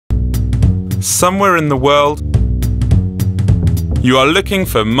somewhere in the world, you are looking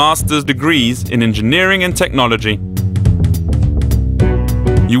for master's degrees in engineering and technology.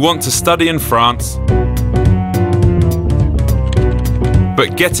 You want to study in France,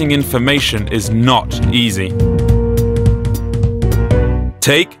 but getting information is not easy.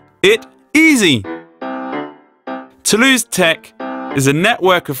 Take it easy! Toulouse Tech is a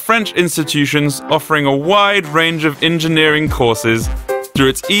network of French institutions offering a wide range of engineering courses through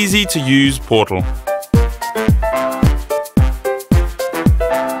its easy-to-use portal.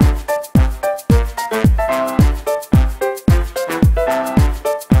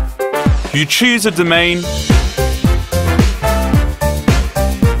 You choose a domain,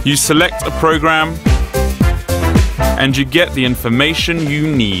 you select a program, and you get the information you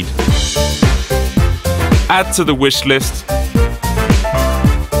need. Add to the wish list,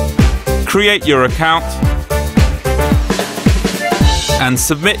 create your account, and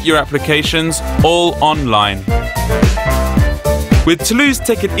submit your applications all online. With Toulouse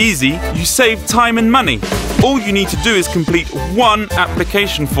Take It Easy, you save time and money. All you need to do is complete one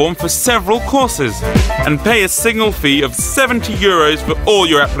application form for several courses and pay a single fee of €70 for all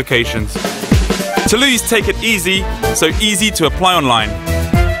your applications. Toulouse Take It Easy, so easy to apply online.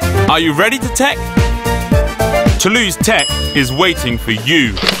 Are you ready to tech? Toulouse Tech is waiting for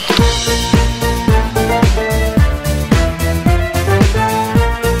you.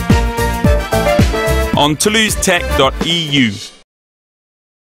 On toulousetech.eu.